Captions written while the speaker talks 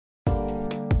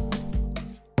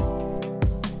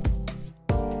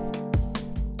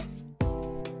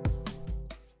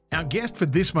Our guest for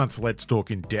this month's Let's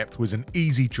Talk in Depth was an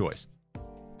easy choice.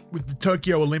 With the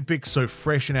Tokyo Olympics so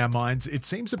fresh in our minds, it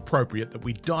seems appropriate that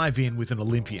we dive in with an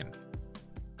Olympian.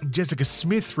 Jessica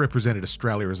Smith represented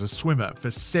Australia as a swimmer for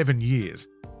 7 years.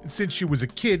 Since she was a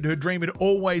kid, her dream had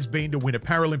always been to win a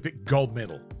Paralympic gold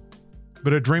medal.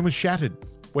 But her dream was shattered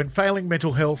when failing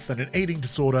mental health and an eating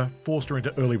disorder forced her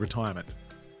into early retirement.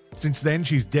 Since then,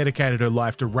 she's dedicated her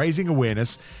life to raising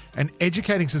awareness and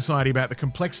educating society about the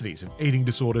complexities of eating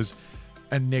disorders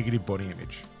and negative body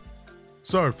image.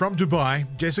 So, from Dubai,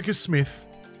 Jessica Smith,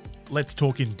 let's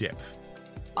talk in depth.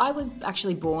 I was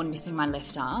actually born missing my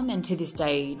left arm, and to this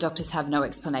day, doctors have no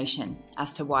explanation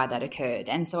as to why that occurred.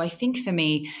 And so I think for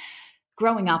me,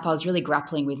 growing up, I was really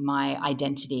grappling with my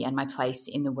identity and my place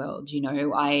in the world. You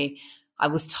know, I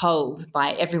was told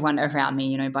by everyone around me,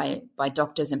 you know, by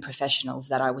doctors and professionals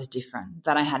that I was different,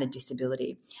 that I had a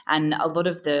disability. And a lot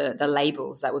of the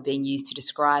labels that were being used to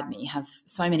describe me have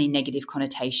so many negative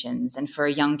connotations. And for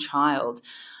a young child,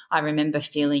 I remember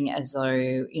feeling as though,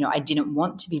 you know, I didn't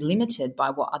want to be limited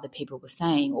by what other people were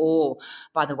saying or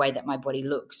by the way that my body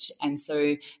looked. And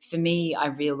so for me, I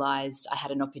realized I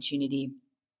had an opportunity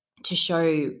to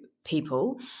show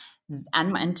people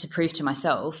and to prove to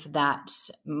myself that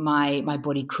my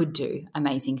body could do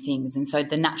amazing things. And so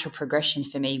the natural progression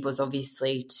for me was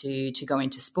obviously to go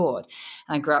into sport.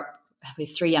 And I grew up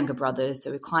with 3 younger brothers, so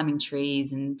we're climbing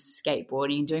trees and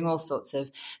skateboarding and doing all sorts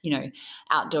of, you know,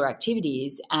 outdoor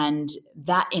activities. And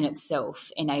that in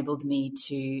itself enabled me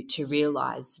to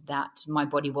realize that my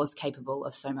body was capable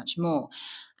of so much more.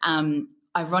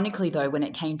 Ironically, though, when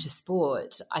it came to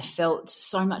sport, I felt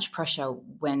so much pressure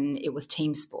when it was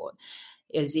team sport,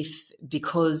 as if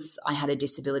because I had a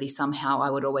disability, somehow I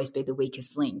would always be the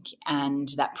weakest link. And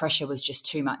that pressure was just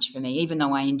too much for me. Even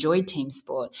though I enjoyed team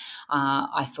sport,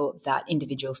 I thought that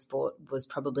individual sport was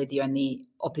probably the only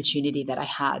opportunity that I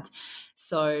had.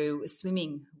 So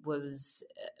swimming was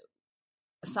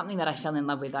something that I fell in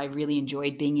love with. I really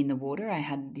enjoyed being in the water. I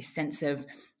had this sense of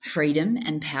freedom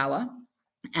and power.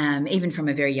 Even from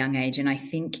a very young age. And I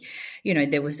think, you know,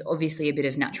 there was obviously a bit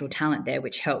of natural talent there,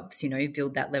 which helps, you know,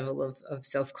 build that level of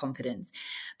self-confidence.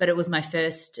 But it was my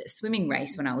first swimming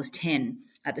race when I was 10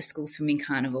 at the school swimming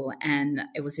carnival. And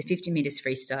it was a 50 metres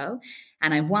freestyle.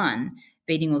 And I won,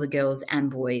 beating all the girls and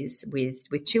boys with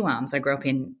 2 arms. I grew up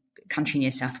in country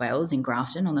near South Wales in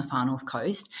Grafton on the far north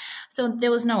coast. So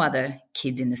there was no other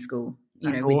kids in the school.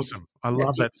 That's awesome. I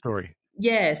love that story.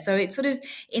 Yeah, so it's sort of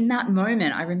in that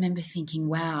moment, I remember thinking,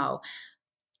 wow,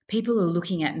 people are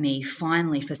looking at me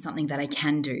finally for something that I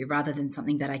can do rather than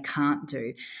something that I can't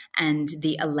do. And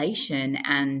the elation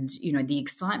and, you know, the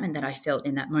excitement that I felt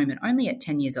in that moment, only at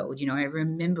 10 years old, you know, I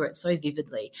remember it so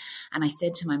vividly. And I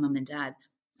said to my mum and dad,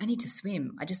 I need to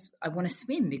swim. I want to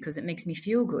swim because it makes me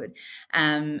feel good.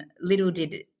 Little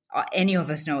did any of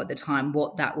us know at the time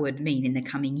what that would mean in the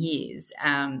coming years.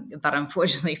 But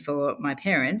unfortunately for my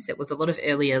parents, it was a lot of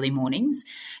early mornings,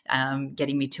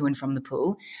 getting me to and from the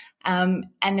pool. And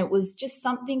it was just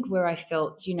something where I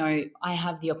felt, you know, I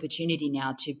have the opportunity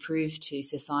now to prove to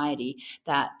society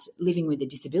that living with a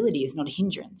disability is not a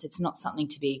hindrance. It's not something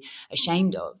to be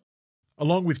ashamed of.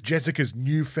 Along with Jessica's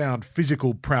newfound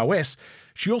physical prowess,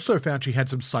 she also found she had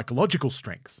some psychological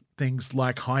strengths, things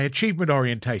like high achievement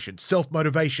orientation,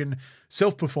 self-motivation,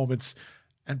 self-performance,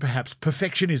 and perhaps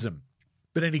perfectionism.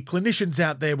 But any clinicians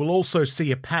out there will also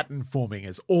see a pattern forming,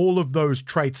 as all of those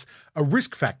traits are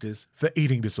risk factors for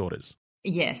eating disorders.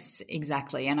 Yes,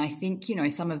 exactly. And I think, you know,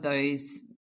 some of those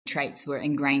traits were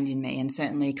ingrained in me and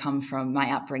certainly come from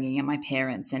my upbringing and my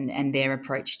parents and their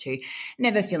approach to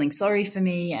never feeling sorry for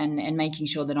me and making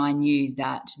sure that I knew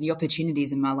that the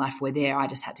opportunities in my life were there. I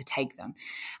just had to take them.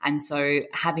 And so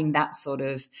having that sort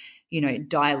of, you know,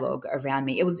 dialogue around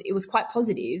me, it was quite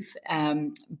positive.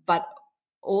 But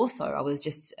also I was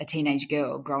just a teenage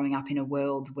girl growing up in a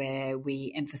world where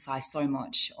we emphasize so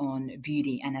much on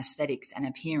beauty and aesthetics and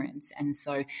appearance. And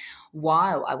so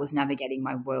while I was navigating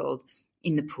my world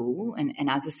in the pool and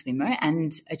as a swimmer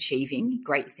and achieving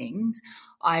great things,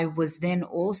 I was then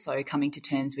also coming to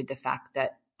terms with the fact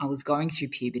that I was going through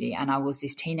puberty and I was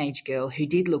this teenage girl who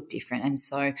did look different. And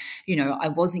so, you know, I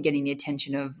wasn't getting the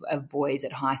attention of boys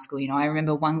at high school. You know, I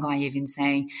remember one guy even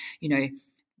saying, you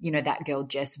know, that girl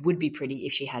Jess would be pretty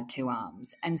if she had 2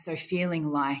 arms. And so feeling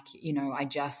like, you know, I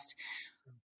just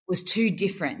was too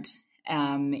different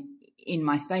in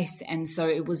my space. And so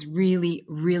it was really,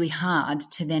 really hard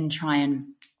to then try and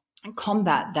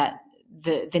combat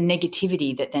the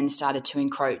negativity that then started to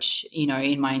encroach,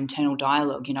 in my internal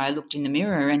dialogue. I looked in the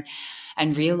mirror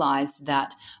and realized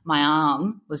that my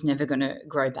arm was never going to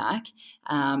grow back.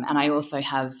 And I also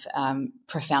have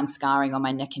profound scarring on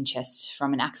my neck and chest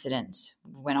from an accident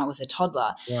when I was a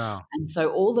toddler. Wow. And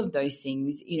so all of those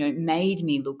things, made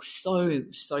me look so,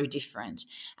 so different.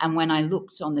 And when I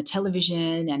looked on the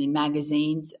television and in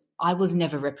magazines, I was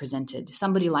never represented.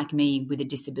 Somebody like me with a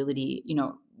disability,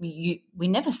 we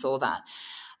never saw that.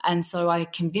 And so I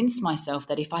convinced myself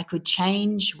that if I could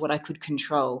change what I could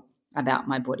control about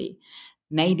my body,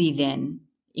 maybe then,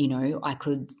 I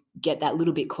could get that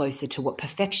little bit closer to what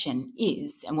perfection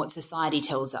is and what society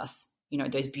tells us,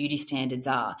 those beauty standards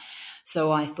are.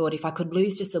 So I thought if I could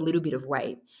lose just a little bit of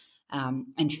weight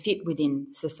and fit within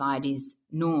society's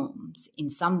norms in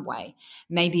some way,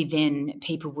 maybe then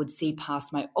people would see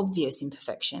past my obvious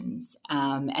imperfections,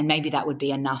 and maybe that would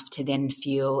be enough to then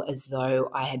feel as though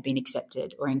I had been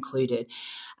accepted or included.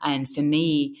 And for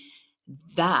me,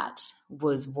 that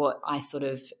was what I sort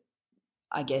of,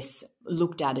 I guess,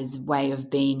 looked at as a way of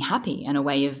being happy and a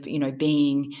way of,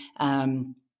 being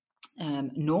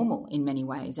normal in many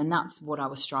ways. And that's what I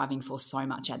was striving for so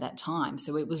much at that time.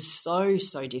 So it was so,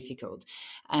 so difficult.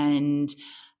 And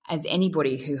as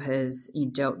anybody who has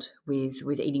dealt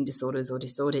with eating disorders or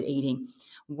disordered eating,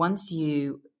 once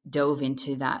you delve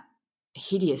into that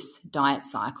hideous diet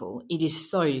cycle, it is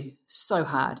so, so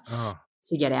hard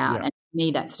to get out. Yeah. And for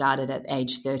me, that started at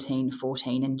age 13,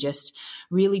 14, and just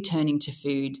really turning to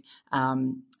food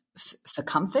for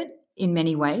comfort in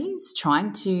many ways,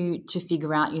 trying to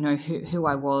figure out, who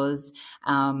I was.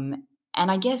 And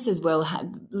I guess as well,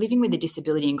 living with a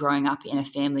disability and growing up in a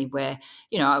family where,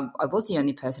 I was the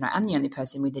only person, I am the only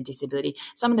person with a disability.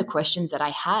 Some of the questions that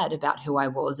I had about who I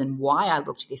was and why I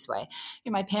looked this way,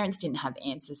 my parents didn't have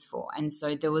answers for. And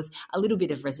so there was a little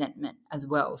bit of resentment as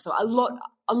well. So a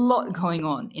lot going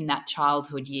on in that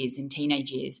childhood years and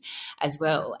teenage years as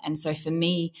well. And so for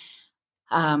me,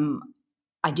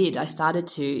 I started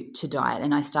to diet,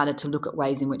 and I started to look at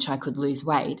ways in which I could lose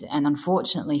weight. And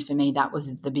unfortunately for me, that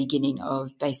was the beginning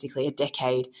of basically a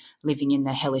decade living in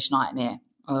the hellish nightmare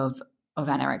of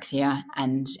anorexia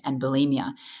and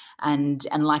bulimia. And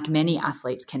like many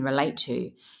athletes can relate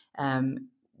to,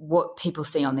 what people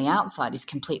see on the outside is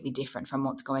completely different from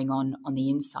what's going on the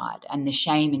inside. And the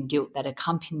shame and guilt that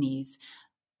accompanies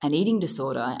an eating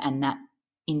disorder and that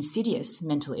insidious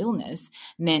mental illness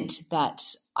meant that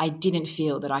I didn't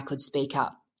feel that I could speak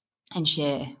up and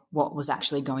share what was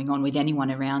actually going on with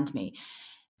anyone around me.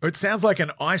 It sounds like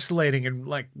an isolating and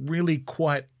like really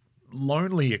quite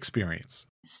lonely experience.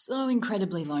 So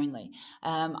incredibly lonely.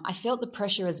 I felt the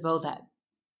pressure as well that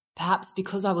perhaps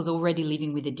because I was already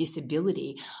living with a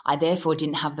disability, I therefore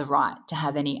didn't have the right to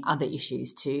have any other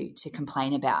issues to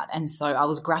complain about. And so I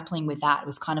was grappling with that. It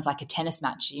was kind of like a tennis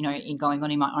match, going on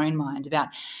in my own mind about,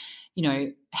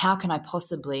 how can I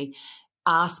possibly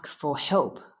ask for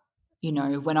help,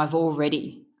 when I've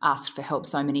already asked for help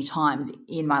so many times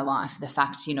in my life. The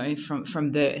fact,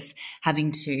 from birth,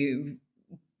 having to,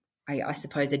 I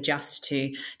suppose, adjust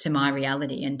to my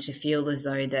reality and to feel as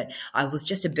though that I was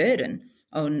just a burden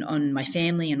on my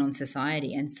family and on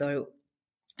society. And so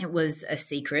it was a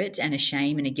secret and a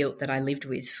shame and a guilt that I lived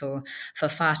with for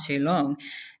far too long.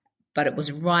 But it was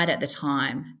right at the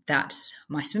time that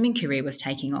my swimming career was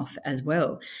taking off as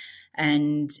well.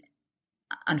 And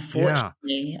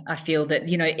unfortunately, I feel that,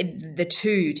 the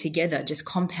two together just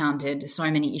compounded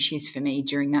so many issues for me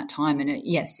during that time. And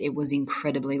it was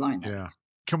incredibly lonely. Yeah.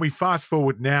 Can we fast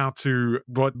forward now to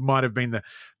what might have been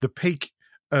the peak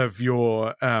of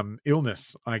your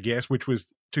illness, I guess, which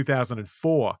was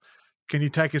 2004. Can you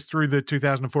take us through the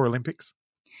 2004 Olympics?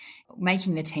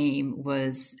 Making the team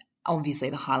was obviously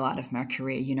the highlight of my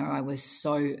career. I was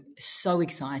so, so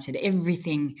excited.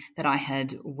 Everything that I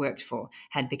had worked for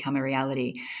had become a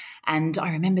reality. And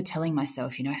I remember telling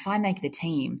myself, if I make the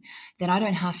team, then I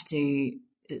don't have to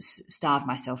starve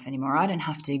myself anymore. I don't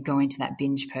have to go into that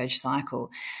binge purge cycle.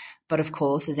 But of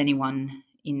course, as anyone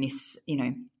in this,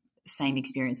 same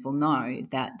experience will know,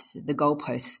 that the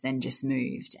goalposts then just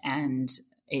moved. And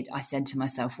I said to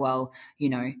myself, well,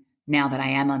 now that I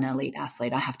am an elite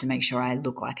athlete, I have to make sure I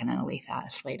look like an elite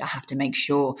athlete. I have to make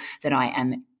sure that I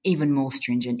am even more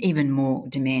stringent, even more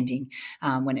demanding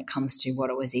when it comes to what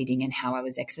I was eating and how I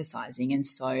was exercising. And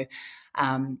so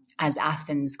as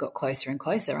Athens got closer and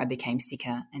closer, I became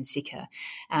sicker and sicker.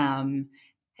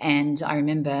 And I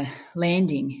remember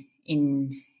landing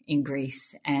in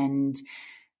Greece and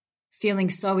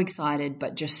feeling so excited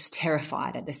but just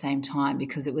terrified at the same time,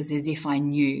 because it was as if I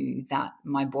knew that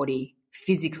my body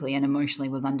physically and emotionally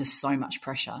was under so much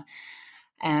pressure.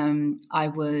 I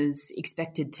was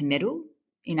expected to medal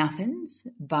in Athens,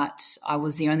 but I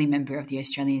was the only member of the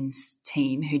Australian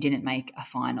team who didn't make a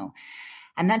final.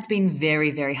 And that's been very,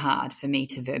 very hard for me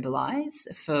to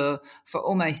verbalise. For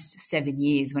almost 7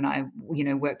 years when I,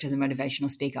 worked as a motivational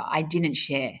speaker, I didn't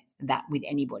share that with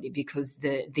anybody because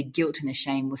the guilt and the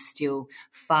shame was still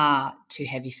far too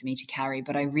heavy for me to carry.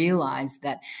 But I realised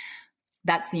that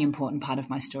that's the important part of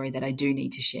my story that I do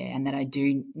need to share and that I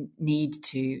do need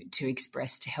to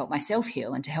express to help myself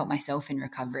heal and to help myself in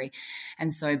recovery.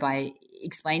 And so by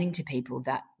explaining to people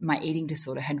that my eating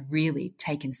disorder had really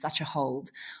taken such a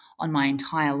hold on my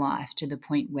entire life to the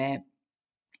point where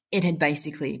it had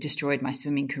basically destroyed my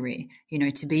swimming career,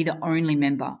 to be the only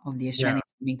member of the Australian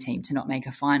swimming team to not make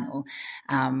a final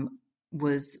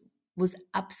was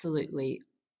absolutely,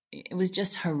 it was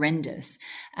just horrendous.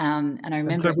 And I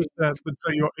remember. And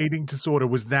so your eating disorder,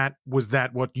 was that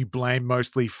what you blame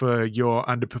mostly for your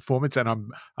underperformance? And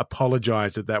I'm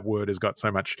apologize that word has got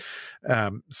so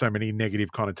many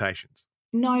negative connotations.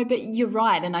 No, but you're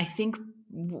right. And I think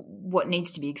what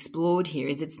needs to be explored here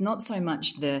is it's not so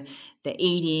much the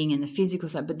eating and the physical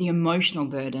side, but the emotional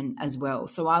burden as well.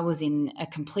 So I was in a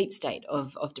complete state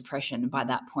of depression by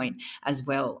that point as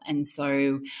well. And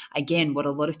so again, what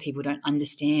a lot of people don't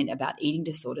understand about eating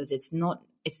disorders, it's not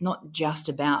just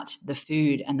about the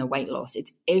food and the weight loss.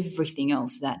 It's everything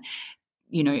else that,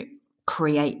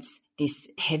 creates this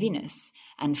heaviness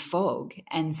and fog.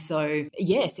 And so,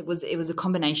 yes, it was a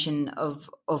combination of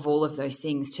all of those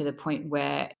things to the point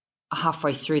where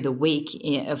halfway through the week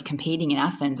of competing in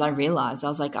Athens, I realized, I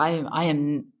was like, I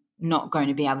am not going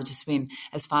to be able to swim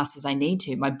as fast as I need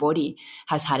to. My body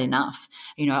has had enough.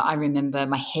 I remember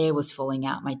my hair was falling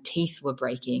out, my teeth were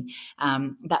breaking.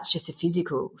 That's just a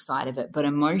physical side of it. But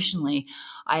emotionally,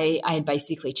 I had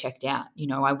basically checked out.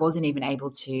 I wasn't even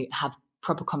able to have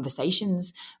proper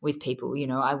conversations with people.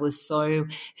 I was so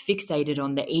fixated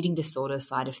on the eating disorder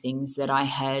side of things that I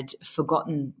had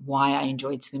forgotten why I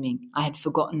enjoyed swimming. I had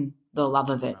forgotten the love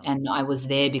of it. And I was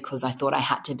there because I thought I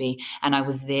had to be, and I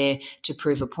was there to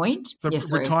prove a point. So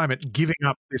retirement, giving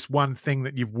up this one thing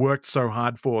that you've worked so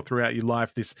hard for throughout your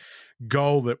life, this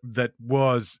goal that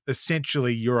was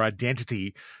essentially your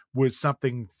identity, was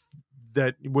something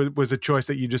that was a choice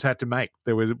that you just had to make.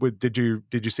 Did you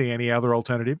see any other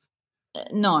alternative?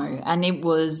 No, and it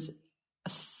was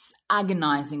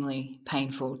agonizingly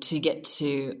painful to get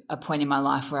to a point in my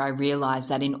life where I realized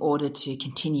that in order to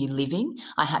continue living,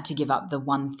 I had to give up the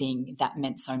one thing that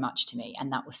meant so much to me,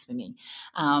 and that was swimming.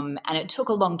 And it took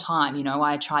a long time.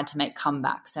 I tried to make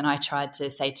comebacks, and I tried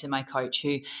to say to my coach,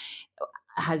 who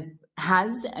has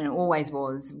and always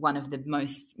was one of the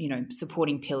most,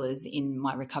 supporting pillars in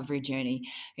my recovery journey.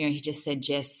 He just said,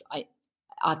 Jess,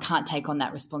 I can't take on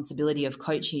that responsibility of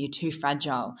coaching. You're too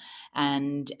fragile.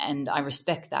 And I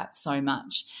respect that so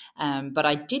much. But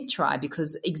I did try,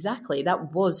 because exactly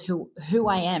that was who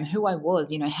I am, who I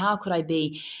was. How could I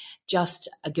be just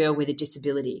a girl with a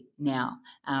disability now?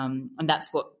 And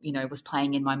that's what, was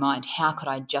playing in my mind. How could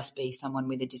I just be someone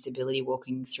with a disability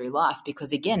walking through life?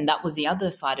 Because again, that was the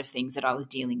other side of things that I was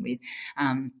dealing with.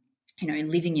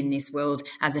 Living in this world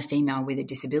as a female with a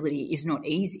disability is not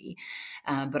easy.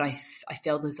 But I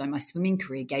felt as though my swimming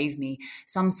career gave me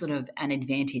some sort of an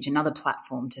advantage, another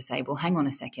platform to say, well, hang on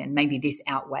a second, maybe this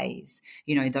outweighs,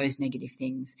 those negative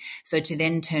things. So to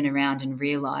then turn around and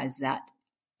realize that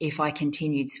if I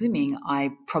continued swimming,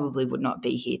 I probably would not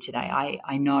be here today.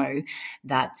 I know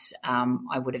that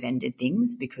I would have ended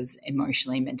things because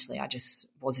emotionally, mentally, I just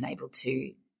wasn't able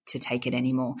to take it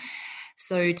anymore.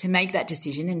 So to make that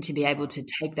decision and to be able to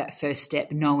take that first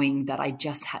step, knowing that I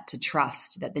just had to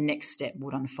trust that the next step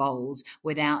would unfold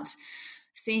without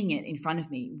seeing it in front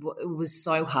of me, it was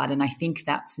so hard. And I think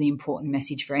that's the important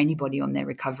message for anybody on their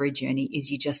recovery journey, is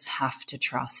you just have to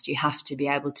trust. You have to be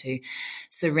able to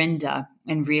surrender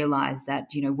and realize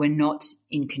that, we're not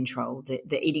in control.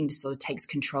 The eating disorder takes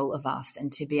control of us,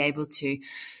 and to be able to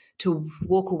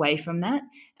walk away from that,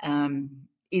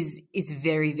 is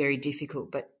very, very difficult.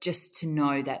 But just to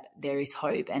know that there is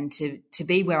hope, and to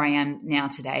be where I am now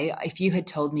today. If you had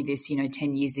told me this,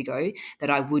 10 years ago, that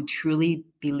I would truly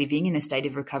be living in a state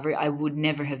of recovery, I would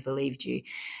never have believed you.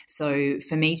 So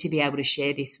for me to be able to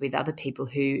share this with other people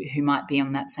who might be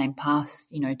on that same path,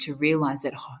 to realize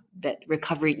that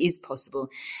recovery is possible,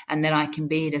 and that I can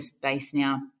be at a space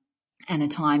now and a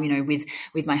time,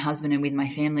 with my husband and with my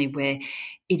family where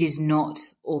it is not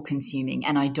all consuming,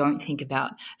 and I don't think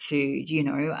about food,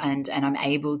 and I'm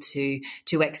able to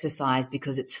exercise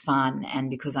because it's fun and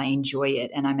because I enjoy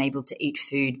it, and I'm able to eat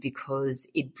food because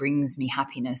it brings me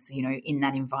happiness, in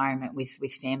that environment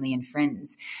with family and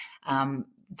friends.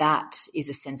 that is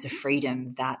a sense of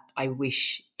freedom that I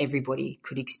wish everybody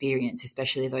could experience,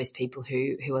 especially those people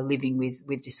who are living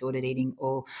with disordered eating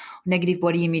or negative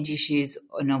body image issues,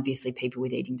 and obviously people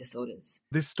with eating disorders.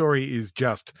 This story is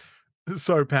just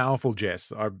so powerful,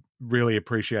 Jess. I really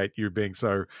appreciate you being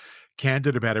so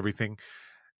candid about everything.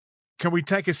 Can we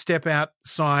take a step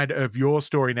outside of your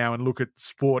story now and look at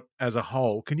sport as a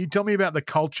whole? Can you tell me about the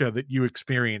culture that you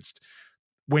experienced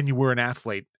when you were an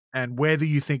athlete and whether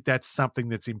you think that's something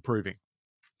that's improving?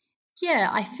 Yeah,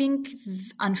 I think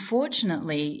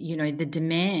unfortunately, you know, the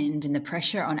demand and the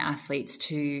pressure on athletes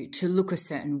to look a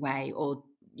certain way, or,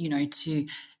 you know, to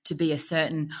be a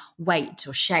certain weight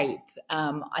or shape,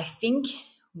 I think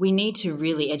we need to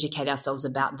really educate ourselves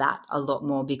about that a lot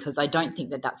more, because I don't think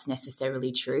that that's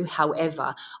necessarily true.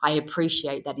 However, I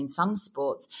appreciate that in some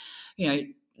sports, you know,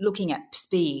 looking at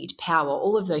speed, power,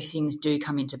 all of those things do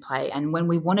come into play. And when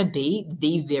we want to be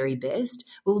the very best,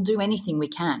 we'll do anything we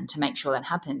can to make sure that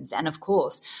happens. And of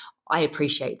course, I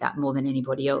appreciate that more than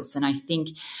anybody else. And I think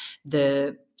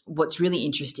what's really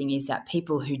interesting is that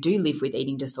people who do live with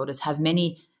eating disorders have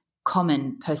many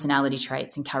common personality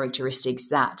traits and characteristics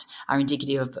that are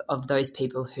indicative of those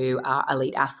people who are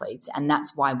elite athletes. And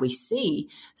that's why we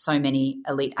see so many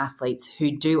elite athletes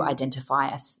who do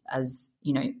identify as,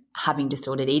 you know, having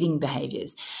disordered eating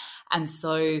behaviors. And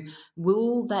so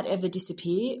will that ever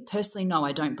disappear? Personally, no,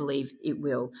 I don't believe it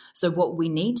will. So what we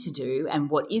need to do, and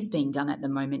what is being done at the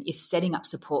moment, is setting up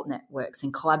support networks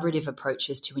and collaborative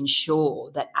approaches to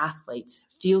ensure that athletes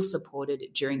feel supported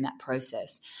during that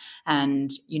process. And,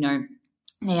 you know,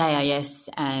 the AIS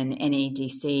and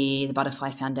NEDC, the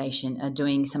Butterfly Foundation, are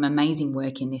doing some amazing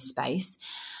work in this space.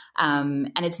 And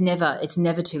it's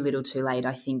never too little too late.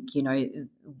 I think, you know,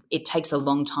 it takes a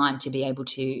long time to be able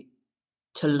to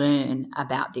learn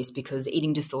about this, because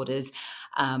eating disorders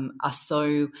are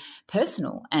so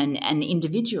personal and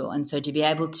individual. And so to be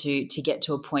able to get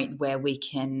to a point where we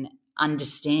can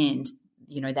understand,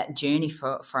 you know, that journey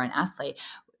for an athlete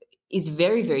is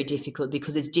very, very difficult,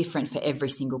 because it's different for every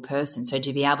single person. So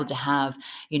to be able to have,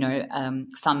 you know,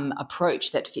 some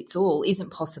approach that fits all isn't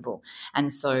possible.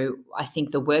 And so I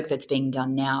think the work that's being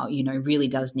done now, you know, really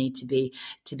does need to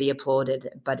be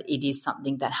applauded, but it is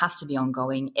something that has to be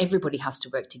ongoing. Everybody has to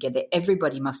work together.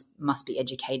 Everybody must be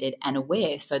educated and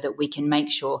aware, so that we can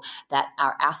make sure that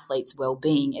our athletes'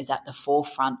 well-being is at the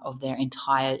forefront of their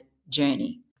entire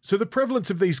journey. So the prevalence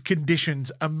of these conditions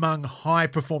among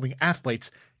high-performing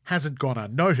athletes hasn't gone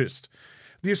unnoticed.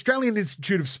 The Australian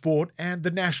Institute of Sport and the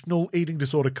National Eating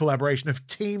Disorder Collaboration have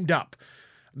teamed up,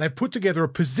 and they've put together a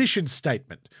position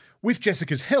statement with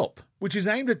Jessica's help, which is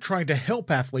aimed at trying to help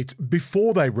athletes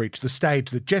before they reach the stage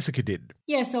that Jessica did.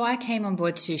 Yeah, so I came on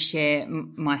board to share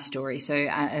my story, so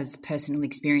as personal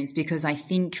experience, because I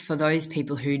think for those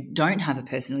people who don't have a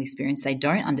personal experience, they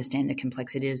don't understand the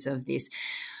complexities of this.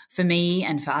 For me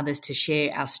and for others to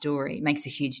share our story makes a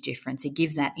huge difference. It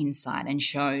gives that insight and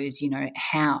shows, you know,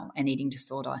 how an eating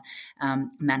disorder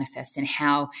manifests, and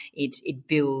how it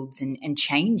builds and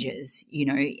changes, you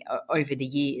know, over the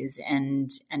years.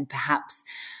 And perhaps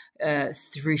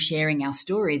through sharing our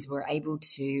stories, we're able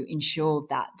to ensure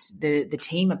that the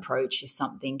team approach is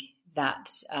something that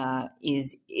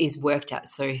is worked at.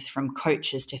 So from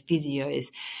coaches to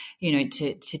physios, you know,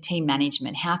 to team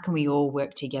management, how can we all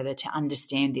work together to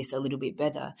understand this a little bit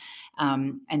better?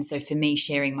 And so for me,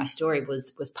 sharing my story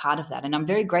was part of that. And I'm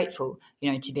very grateful,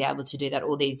 you know, to be able to do that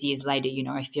all these years later. You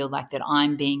know, I feel like that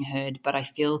I'm being heard, but I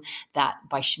feel that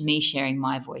by me sharing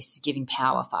my voice is giving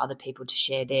power for other people to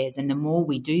share theirs. And the more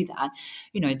we do that,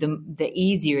 you know, the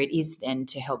easier it is then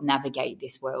to help navigate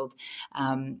this world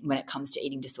when it comes to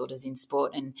eating disorders in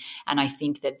sport. And I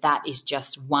think that is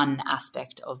just one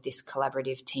aspect of this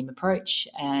collaborative team approach.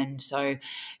 And so,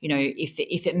 you know, if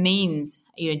it means,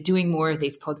 you know, doing more of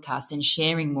these podcasts and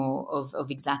sharing more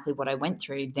of exactly what I went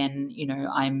through, then, you know,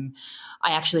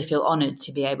 I actually feel honored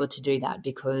to be able to do that,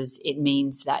 because it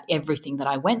means that everything that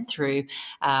I went through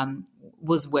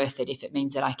was worth it, if it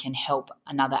means that I can help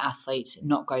another athlete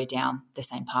not go down the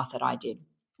same path that I did.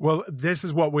 Well, this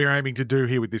is what we're aiming to do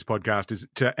here with this podcast, is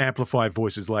to amplify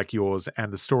voices like yours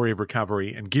and the story of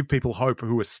recovery, and give people hope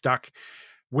who are stuck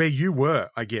where you were,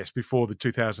 I guess, before the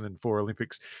 2004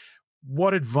 Olympics.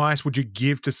 What advice would you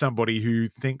give to somebody who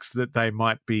thinks that they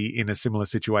might be in a similar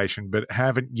situation but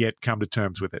haven't yet come to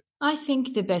terms with it? I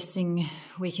think the best thing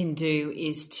we can do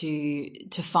is to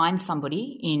find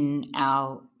somebody in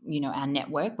our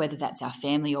network, whether that's our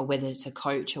family or whether it's a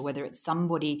coach or whether it's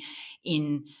somebody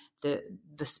in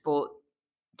the sport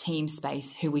team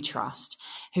space who we trust,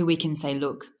 who we can say,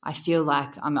 look, I feel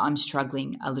like I'm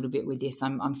struggling a little bit with this.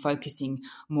 I'm focusing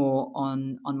more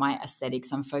on my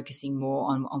aesthetics. I'm focusing more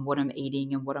on what I'm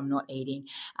eating and what I'm not eating.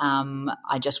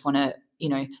 I just want to,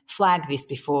 flag this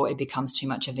before it becomes too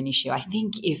much of an issue. I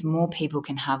think if more people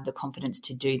can have the confidence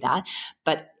to do that,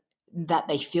 but that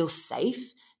they feel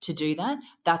safe to do that,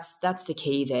 that's the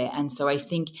key there. And so I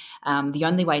think the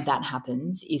only way that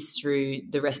happens is through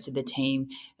the rest of the team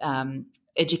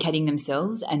educating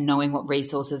themselves and knowing what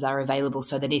resources are available,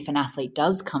 so that if an athlete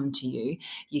does come to you,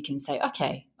 you can say,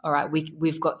 okay, all right,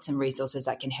 we've got some resources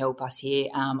that can help us here.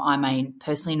 I may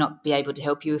personally not be able to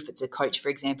help you if it's a coach, for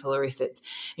example, or if it's,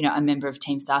 a member of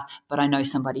team staff, but I know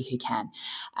somebody who can.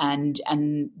 And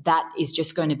that is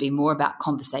just going to be more about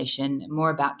conversation, more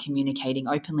about communicating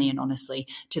openly and honestly,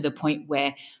 to the point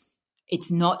where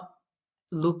it's not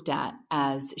looked at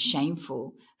as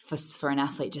shameful for an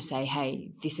athlete to say,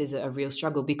 hey, this is a real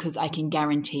struggle, because I can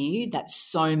guarantee you that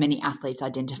so many athletes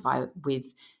identify with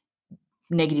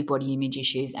negative body image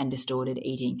issues and distorted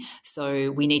eating.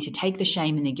 So we need to take the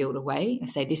shame and the guilt away and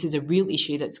say, this is a real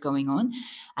issue that's going on.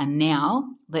 And now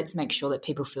let's make sure that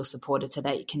people feel supported so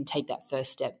they can take that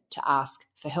first step to ask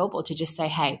for help, or to just say,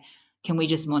 hey, can we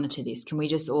just monitor this? Can we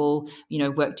just all,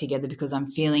 work together, because I'm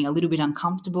feeling a little bit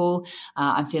uncomfortable.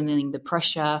 I'm feeling the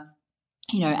pressure,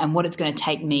 and what it's going to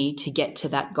take me to get to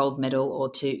that gold medal, or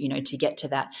to get to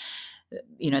that,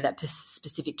 that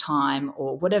specific time,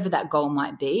 or whatever that goal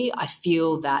might be. I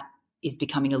feel that is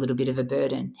becoming a little bit of a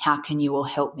burden. How can you all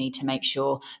help me to make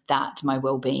sure that my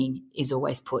well-being is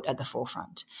always put at the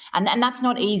forefront? And that's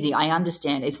not easy. I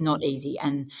understand it's not easy.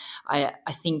 And I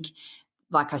think,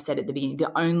 like I said at the beginning,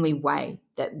 the only way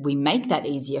that we make that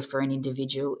easier for an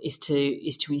individual is to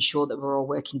ensure that we're all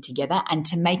working together, and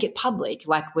to make it public,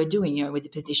 like we're doing, with the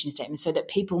position statement, so that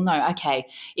people know, okay,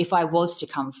 if I was to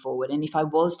come forward and if I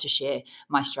was to share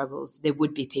my struggles, there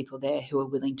would be people there who are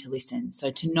willing to listen. So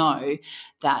to know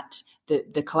that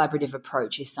the collaborative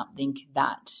approach is something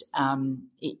that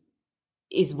it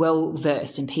is well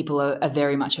versed, and people are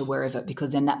very much aware of it,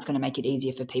 because then that's going to make it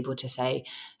easier for people to say,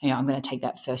 I'm going to take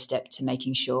that first step to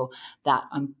making sure that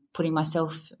I'm putting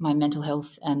myself, my mental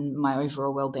health and my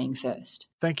overall well-being first.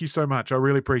 Thank you so much. I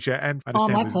really appreciate it. And I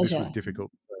understand my pleasure. This was difficult.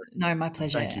 No, my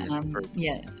pleasure. Thank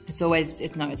you. It's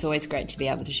always great to be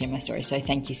able to share my story. So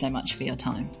thank you so much for your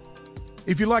time.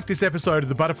 If you like this episode of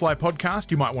the Butterfly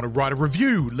Podcast, you might want to write a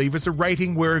review, leave us a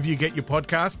rating wherever you get your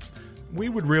podcasts. We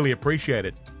would really appreciate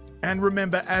it. And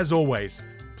remember, as always,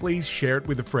 please share it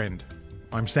with a friend.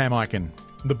 I'm Sam Eichen.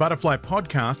 The Butterfly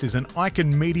Podcast is an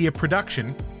Eichen Media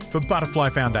production for Butterfly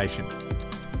Foundation.